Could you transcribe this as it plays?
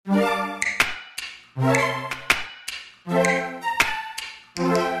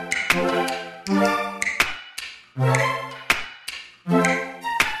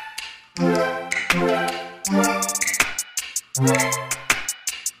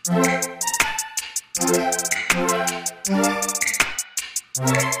What's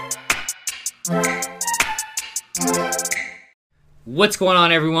going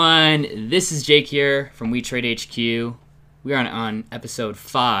on, everyone? This is Jake here from WeTradeHQ. We are on episode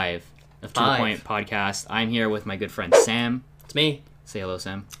 5 of To The Point podcast. I'm here with my good friend Sam. It's me. Say hello,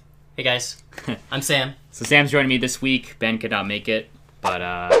 Sam. Hey guys, I'm Sam. So Sam's joining me this week. Ben could not make it,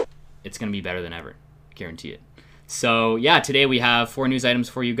 but it's going to be better than ever. Guarantee it. So yeah, today we have 4 news items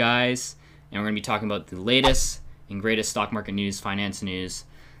for you guys, and we're going to be talking about the latest and greatest stock market news, finance news,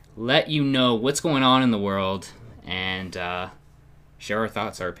 let you know what's going on in the world, and share our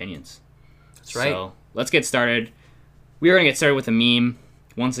thoughts, our opinions. That's right. So let's get started. We are going to get started with a meme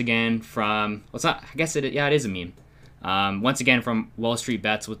once again from, well, it's not, I guess it is a meme. Once again from Wall Street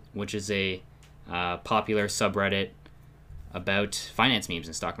Bets, which is a popular subreddit about finance memes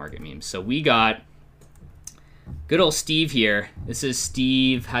and stock market memes. So we got good old Steve here. This is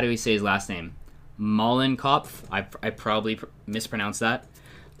Steve, how do we say his last name? Mollenkopf. I probably mispronounced that.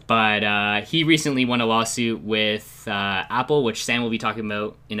 But he recently won a lawsuit with Apple, which Sam will be talking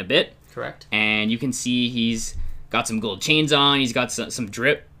about in a bit. Correct. And you can see he's got some gold chains on. He's got some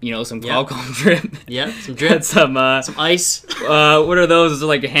drip, some Qualcomm drip. Yeah, some drip. some ice. What are those? Is it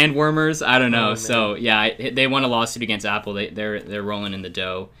like hand warmers? I don't know. Oh, so yeah, they won a lawsuit against Apple. They're rolling in the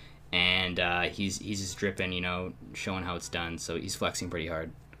dough, and he's just dripping, showing how it's done. So he's flexing pretty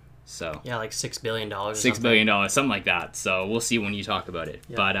hard. So yeah, like $6 billion. $6 billion, something like that. So we'll see when you talk about it.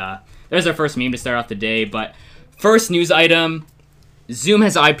 Yeah. But there's our first meme to start off the day. But first news item: Zoom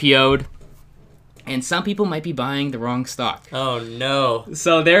has IPO'd, and some people might be buying the wrong stock. Oh no!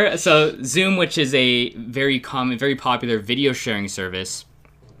 So Zoom, which is a very common, very popular video sharing service,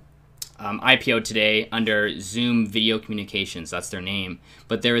 IPO'd today under Zoom Video Communications. That's their name.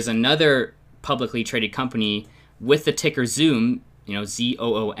 But there is another publicly traded company with the ticker Zoom.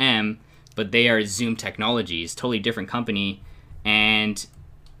 ZOOM, but they are Zoom Technologies, totally different company, and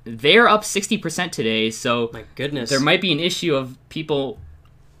they're up 60% today. So my goodness, there might be an issue of people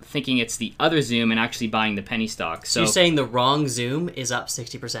thinking it's the other Zoom and actually buying the penny stock. So you're saying the wrong Zoom is up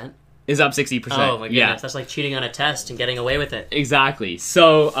 60%? Is up 60%. Oh my goodness, yeah. That's like cheating on a test and getting away with it. Exactly.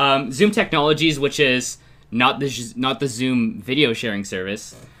 So Zoom Technologies, which is not the Zoom video sharing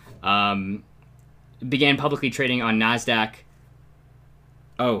service, began publicly trading on NASDAQ.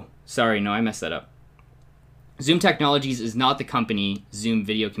 Oh, sorry, no, I messed that up. Zoom Technologies is not the company Zoom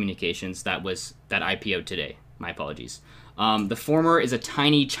Video Communications that IPO'd today. My apologies. The former is a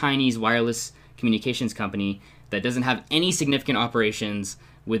tiny Chinese wireless communications company that doesn't have any significant operations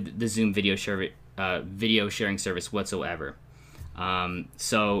with the Zoom video sharing service whatsoever. And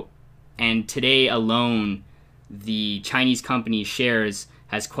today alone, the Chinese company's shares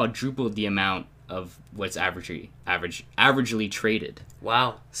has quadrupled the amount of what's averagely traded.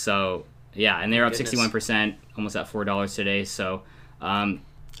 Wow. So yeah, and they're up 61%, almost at $4 today. So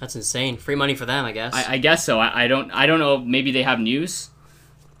that's insane. Free money for them, I guess. I guess so. I don't know. Maybe they have news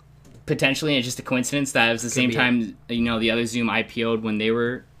potentially, and it's just a coincidence that it was the same time the other Zoom IPO'd when they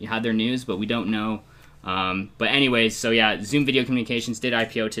had their news, but we don't know. But anyways, so yeah, Zoom Video Communications did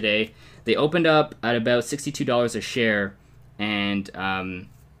IPO today. They opened up at about $62 a share, and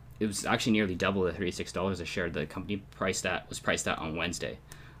it was actually nearly double the $36 a share the company was priced at on Wednesday.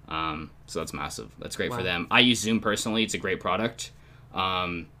 So that's massive. That's great for them. I use Zoom personally. It's a great product.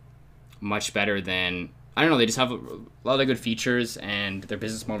 Much better than, I don't know, they just have a lot of good features, and their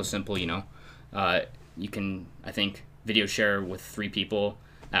business model is simple, you can, I think, video share with 3 people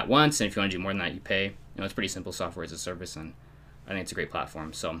at once, and if you want to do more than that, you pay. It's pretty simple software as a service, and I think it's a great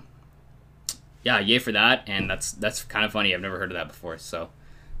platform. So yeah, yay for that, and that's kind of funny. I've never heard of that before, so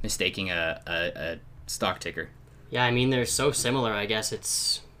mistaking a stock ticker. Yeah, I mean, they're so similar. I guess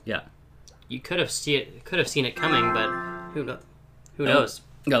it's you could have seen it coming, but who knows?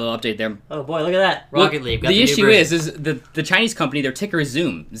 Got a little update there. Oh boy, look at that Rocket League. Got the issue is the Chinese company, their ticker is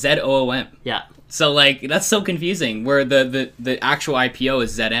Zoom, ZOOM. Yeah. So that's so confusing. Where the actual IPO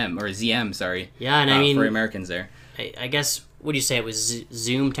is ZM or ZM, sorry. Yeah, and I mean for Americans there. I guess, would you say it was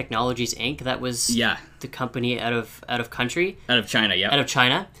Zoom Technologies Inc. that was the company out of country? Out of China, yeah. Out of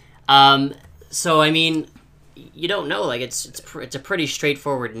China. So I mean, you don't know. Like it's a pretty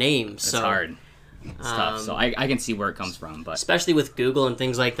straightforward name. It's hard. It's tough. So I can see where it comes from, but especially with Google and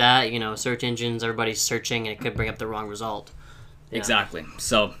things like that, search engines, everybody's searching, and it could bring up the wrong result. Yeah. Exactly.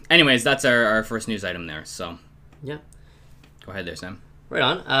 So, anyways, that's our first news item there. So, yeah. Go ahead there, Sam. Right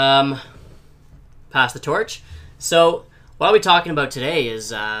on. Pass the torch. So, what are we talking about today is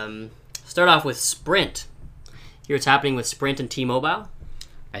start off with Sprint. Hear what's happening with Sprint and T-Mobile?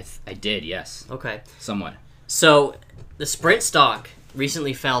 I did, yes. Okay. Somewhat. So, the Sprint stock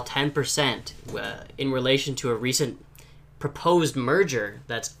recently fell 10% in relation to a recent proposed merger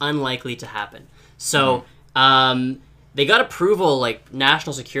that's unlikely to happen. So they got approval, like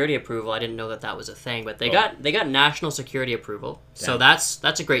national security approval. I didn't know that was a thing, but they got national security approval. Damn. So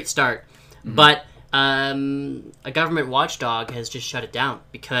that's a great start. But a government watchdog has just shut it down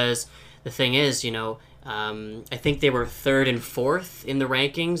because the thing is, I think they were 3rd and 4th in the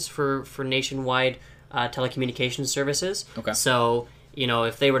rankings for nationwide telecommunications services. Okay. So,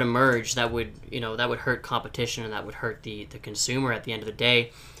 if they were to merge, that would hurt competition and that would hurt the consumer at the end of the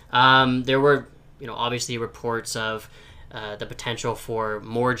day. There were, obviously reports of the potential for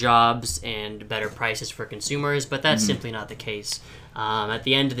more jobs and better prices for consumers, but that's simply not the case. At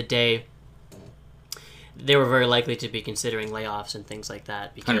the end of the day, they were very likely to be considering layoffs and things like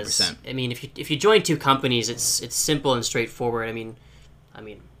that because 100%. I mean, if you join two companies, it's simple and straightforward. I mean,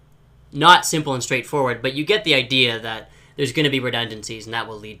 not simple and straightforward, but you get the idea that there's going to be redundancies and that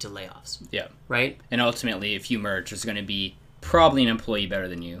will lead to layoffs. Yeah. Right? And ultimately, if you merge, there's going to be probably an employee better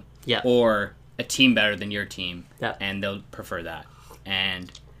than you. Yeah. Or a team better than your team. Yeah. And they'll prefer that.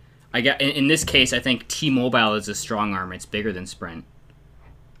 And in this case, I think T-Mobile is a strong arm. It's bigger than Sprint.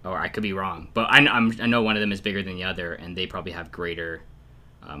 Or I could be wrong, but I know one of them is bigger than the other, and they probably have greater,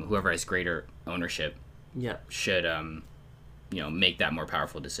 whoever has greater ownership, should make that more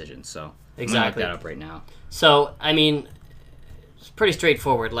powerful decision. So exactly, I'm gonna look that up right now. So it's pretty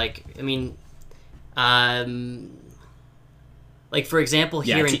straightforward. Like for example,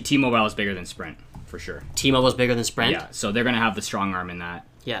 here T-Mobile is bigger than Sprint for sure. T-Mobile is bigger than Sprint. Yeah, so they're gonna have the strong arm in that.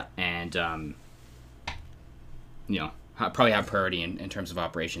 Yeah, and probably have priority in terms of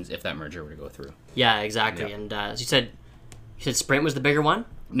operations if that merger were to go through. Yeah, exactly. Yeah. And as you said Sprint was the bigger one?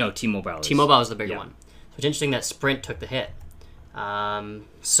 No, T-Mobile is. T-Mobile was the bigger one. So it's interesting that Sprint took the hit. But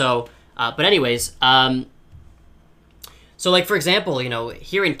anyways, so like for example,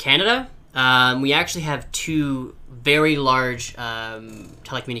 here in Canada, we actually have 2 very large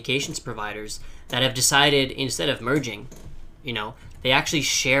telecommunications providers that have decided instead of merging, they actually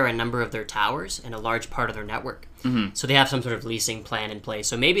share a number of their towers and a large part of their network. Mm-hmm. So they have some sort of leasing plan in place.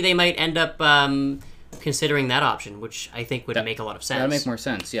 So maybe they might end up considering that option, which I think would make a lot of sense. That would make more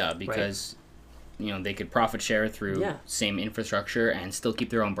sense, yeah, because they could profit share through same infrastructure and still keep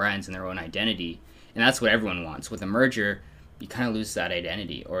their own brands and their own identity. And that's what everyone wants. With a merger, you kind of lose that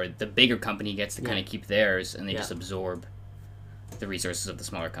identity, or the bigger company gets to kind of keep theirs, and they just absorb the resources of the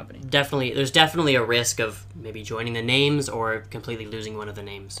smaller company. There's definitely a risk of maybe joining the names or completely losing one of the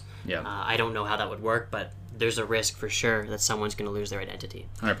names. Yeah. I don't know how that would work, but there's a risk for sure that someone's going to lose their identity.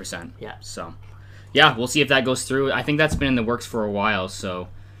 100%. Yeah. So, yeah, we'll see if that goes through. I think that's been in the works for a while, so,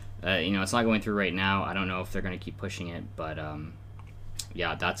 it's not going through right now. I don't know if they're going to keep pushing it, but,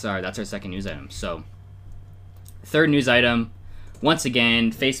 that's our second news item. So, third news item, once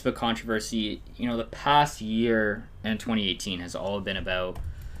again, Facebook controversy. The past year and 2018 has all been about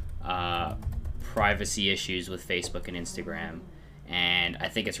privacy issues with Facebook and Instagram, and I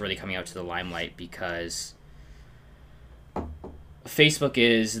think it's really coming out to the limelight because Facebook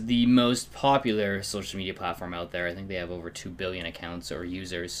is the most popular social media platform out there. I think they have over 2 billion accounts or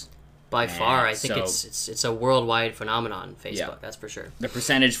users. By far, I think it's a worldwide phenomenon, Facebook, that's for sure. The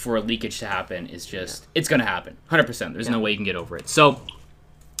percentage for leakage to happen is just, it's going to happen, 100%. There's no way you can get over it. So,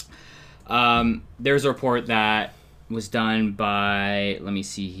 there's a report that was done by, let me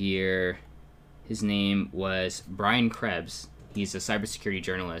see here, his name was Brian Krebs. He's a cybersecurity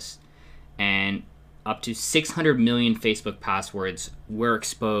journalist, and up to 600 million Facebook passwords were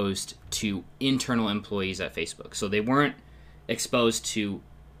exposed to internal employees at Facebook. So they weren't exposed to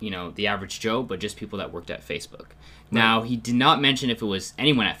the average Joe, but just people that worked at Facebook. Right. Now, he did not mention if it was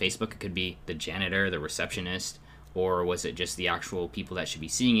anyone at Facebook. It could be the janitor, the receptionist, or was it just the actual people that should be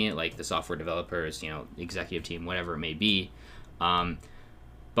seeing it, like the software developers, executive team, whatever it may be.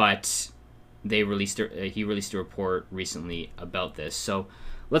 But he released a report recently about this. So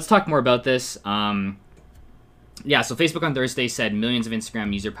let's talk more about this. So Facebook on Thursday said millions of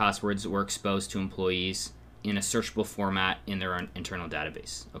Instagram user passwords were exposed to employees in a searchable format in their own internal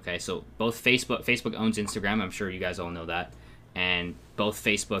database. Okay, so both Facebook owns Instagram. I'm sure you guys all know that. And both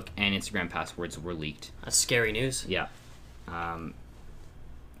Facebook and Instagram passwords were leaked. That's scary news. Yeah. And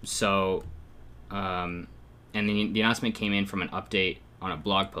then the announcement came in from an update on a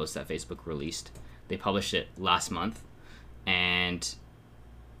blog post that Facebook released. They published it last month, and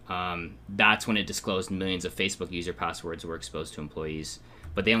that's when it disclosed millions of Facebook user passwords were exposed to employees,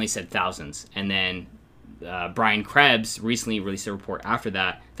 but they only said thousands. And then Brian Krebs recently released a report after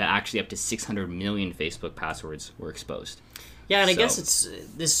that actually up to 600 million Facebook passwords were exposed. Yeah, and I guess it's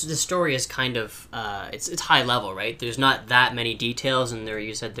this story is kind of it's high level, right? There's not that many details, and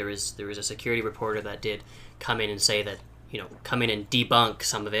you said there was a security reporter that did come in and say that come in and debunk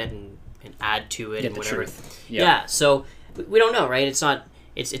some of it and add to it and whatever. Yeah. So we don't know, right? It's not.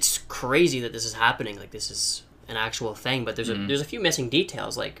 It's crazy that this is happening. Like this is an actual thing, but there's a few missing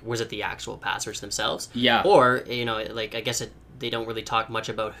details. Like was it the actual passwords themselves? Yeah. Or like I guess they don't really talk much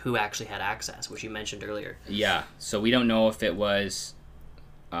about who actually had access, which you mentioned earlier. Yeah. So we don't know if it was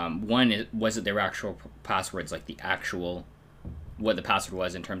was it their actual passwords, like the actual what the password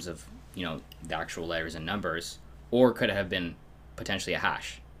was in terms of the actual letters and numbers, or could it have been potentially a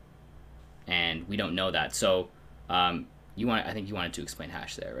hash? And we don't know that. So I think you wanted to explain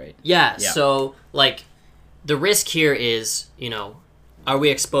hash there, right? Yeah. So like the risk here is are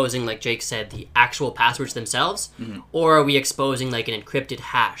we exposing, like Jake said, the actual passwords themselves, or are we exposing like an encrypted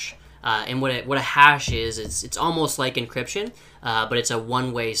hash? And what a hash is, it's almost like encryption, but it's a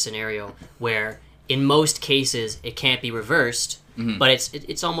one-way scenario where in most cases it can't be reversed, but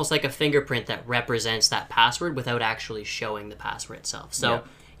it's almost like a fingerprint that represents that password without actually showing the password itself. So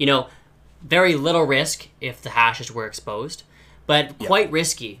very little risk if the hashes were exposed, but quite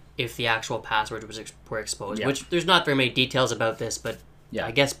risky if the actual password were exposed. Which there's not very many details about this, but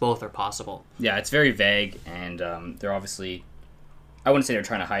I guess both are possible. Yeah, it's very vague, and they're obviously, I wouldn't say they're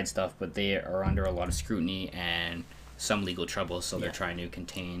trying to hide stuff, but they are under a lot of scrutiny and some legal trouble, so they're trying to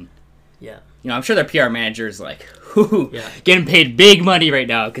contain. Yeah. I'm sure their PR managers getting paid big money right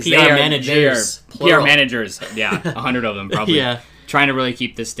now because they are PR managers. Yeah, 100 of them probably. Trying to really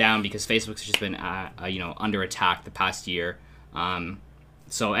keep this down because Facebook's just been under attack the past year.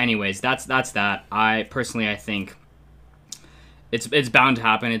 So anyways, that's that. I think it's bound to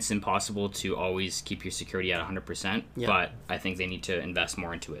happen. It's impossible to always keep your security at 100%, but I think they need to invest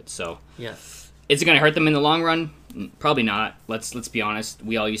more into it. So is it going to hurt them in the long run? Probably not. Let's be honest.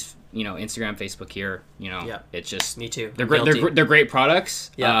 We all use Instagram, Facebook here. It's just me too. They're great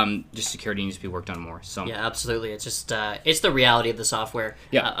products. Just security needs to be worked on more. So absolutely. It's just it's the reality of the software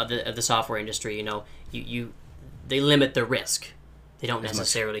of the software industry. They limit the risk. They don't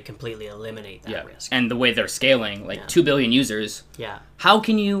necessarily completely eliminate that risk. And the way they're scaling, 2 billion users. Yeah. How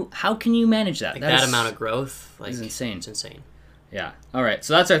can you manage that? That amount of growth, is insane. It's insane. Yeah. All right.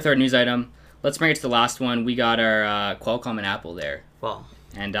 So that's our third news item. Let's bring it to the last one. We got our Qualcomm and Apple there. Well.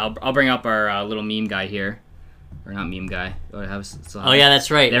 And I'll bring up our little meme guy here, or not meme guy. Oh yeah, that's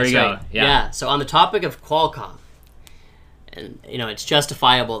right. There we go. Right. Yeah. So on the topic of Qualcomm, and it's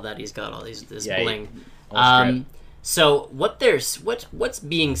justifiable that he's got all this bling. So what's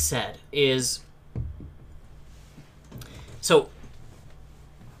being said is, so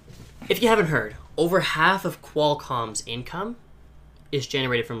if you haven't heard, over half of Qualcomm's income is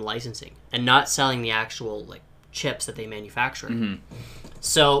generated from licensing and not selling the actual chips that they manufacture.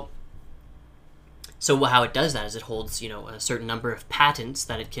 So how it does that is it holds a certain number of patents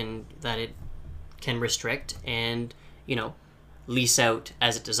that it can restrict and lease out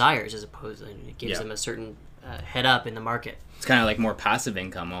as it desires, as opposed it gives them a certain head up in the market. It's kind of like more passive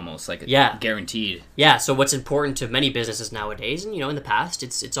income, almost guaranteed. Yeah. So what's important to many businesses nowadays, and in the past,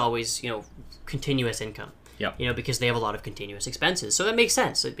 it's always continuous income. Yep. Because they have a lot of continuous expenses. So that makes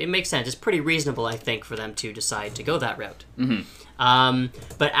sense. It makes sense. It's pretty reasonable, I think, for them to decide to go that route.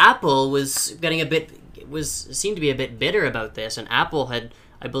 But Apple seemed to be a bit bitter about this, and Apple had,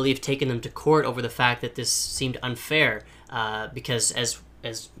 I believe, taken them to court over the fact that this seemed unfair, because as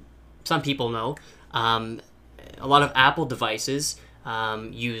some people know, a lot of Apple devices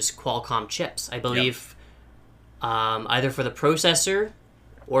use Qualcomm chips. I believe either for the processor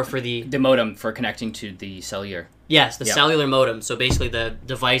or for the modem for connecting to the cellular. Yes, the cellular modem. So basically the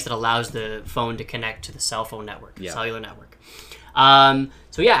device that allows the phone to connect to the cell phone network, cellular network.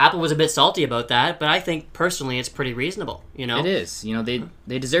 So Apple was a bit salty about that, but I think personally it's pretty reasonable. It is.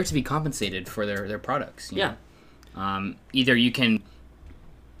 They deserve to be compensated for their products. Either you can,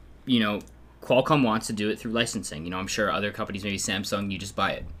 Qualcomm wants to do it through licensing. I'm sure other companies, maybe Samsung, you just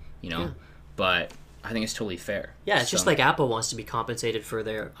buy it. But I think it's totally fair. Yeah, it's just like Apple wants to be compensated for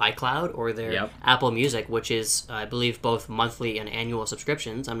their iCloud or their Apple Music, which is, I believe, both monthly and annual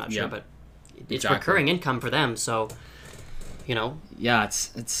subscriptions. I'm not sure, but it's recurring income for them. So, Yeah,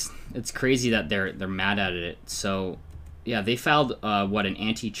 it's crazy that they're mad at it. So, they filed an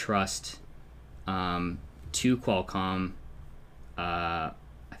antitrust to Qualcomm. I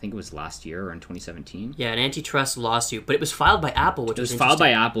think it was last year or in 2017. Yeah, an antitrust lawsuit, but it was filed by Apple, which was filed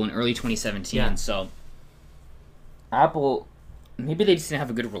by Apple in early 2017. Yeah. So Apple, maybe they just didn't have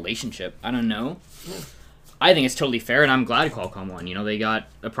a good relationship. I don't know. Yeah. I think it's totally fair, and I'm glad Qualcomm won. They got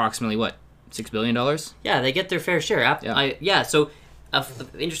approximately $6 billion. Yeah, they get their fair share. So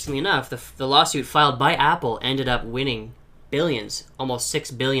interestingly enough, the lawsuit filed by Apple ended up winning billions, almost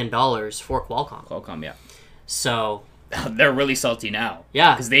 $6 billion for Qualcomm. Qualcomm, yeah. So they're really salty now.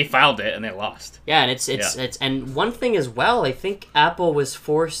 Yeah, because they filed it and they lost. Yeah, and it's and one thing as well. I think Apple was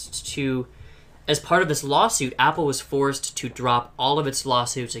forced to, as part of this lawsuit, Apple was forced to drop all of its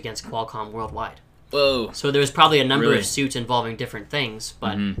lawsuits against Qualcomm worldwide. Whoa! So there was probably a number of suits involving different things,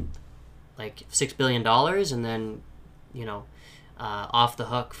 but like $6 billion, and then off the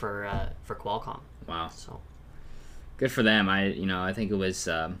hook for Qualcomm. Wow! So good for them. I think it was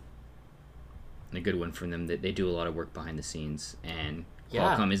a good one for them. They do a lot of work behind the scenes, and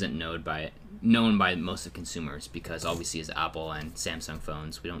Qualcomm isn't known by most of consumers because all we see is Apple and Samsung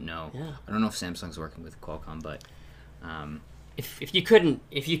phones. We don't know. Yeah. I don't know if Samsung's working with Qualcomm, but if you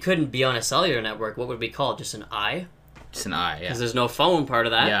couldn't be on a cellular network, what would it be called? Just an I? Just an I, yeah. Because there's no phone part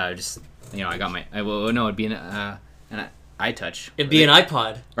of that. Yeah, just I got my. No, it'd be an iTouch. It'd be an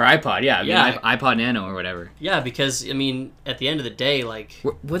iPod. Or iPod, yeah. An iPod Nano or whatever. Yeah, because at the end of the day, like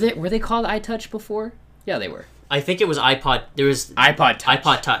were they called iTouch before? Yeah, they were. I think it was iPod. There was iPod Touch.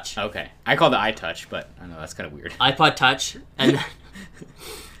 iPod Touch. Okay, I called it iTouch, but I know that's kind of weird. iPod Touch and then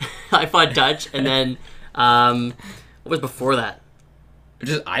iPod Touch, and then what was before that?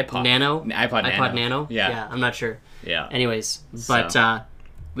 Just iPod Nano. iPod Nano. Yeah, I'm not sure. Yeah. Anyways, but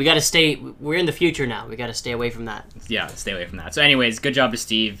we got to stay. We're in the future now. We got to stay away from that. Yeah, stay away from that. So, anyways, good job to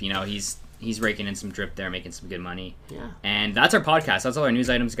Steve. He's raking in some drip there, making some good money. Yeah. And that's our podcast. That's all our news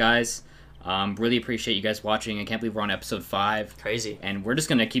items, guys. Really appreciate you guys watching. I can't believe we're on episode 5. Crazy. And we're just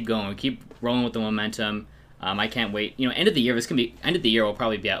gonna keep going. We keep rolling with the momentum. I can't wait. End of the year. End of the year. We'll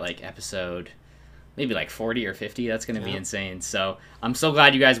probably be at like episode, maybe like 40 or 50. That's gonna be insane. So I'm so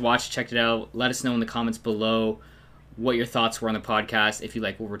glad you guys watched, checked it out. Let us know in the comments below what your thoughts were on the podcast. If you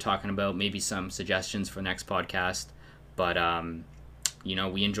like what we're talking about, maybe some suggestions for the next podcast. But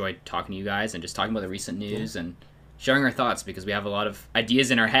we enjoyed talking to you guys and just talking about the recent news and sharing our thoughts, because we have a lot of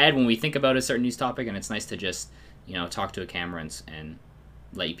ideas in our head when we think about a certain news topic, and it's nice to just talk to a camera and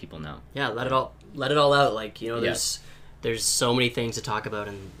let you people know. Yeah, let it all out. Like there's so many things to talk about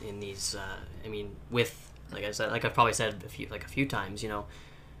in these. With like I said, like I've probably said a few times,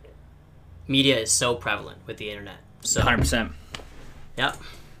 media is so prevalent with the internet. So 100%. Yeah.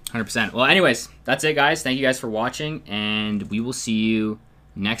 100%. Well, anyways, that's it, guys. Thank you guys for watching, and we will see you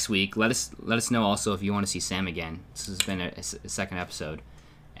next week. Let us know also if you want to see Sam again. This has been a second episode,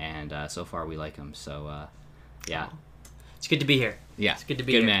 and so far we like him. So, yeah. It's good to be here. Yeah. It's good to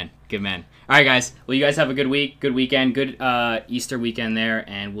be here. Good man. All right, guys. Well, you guys have a good week, good weekend, good Easter weekend there,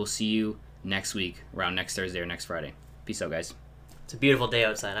 and we'll see you next week, around next Thursday or next Friday. Peace out, guys. It's a beautiful day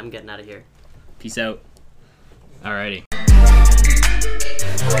outside. I'm getting out of here. Peace out. Alrighty.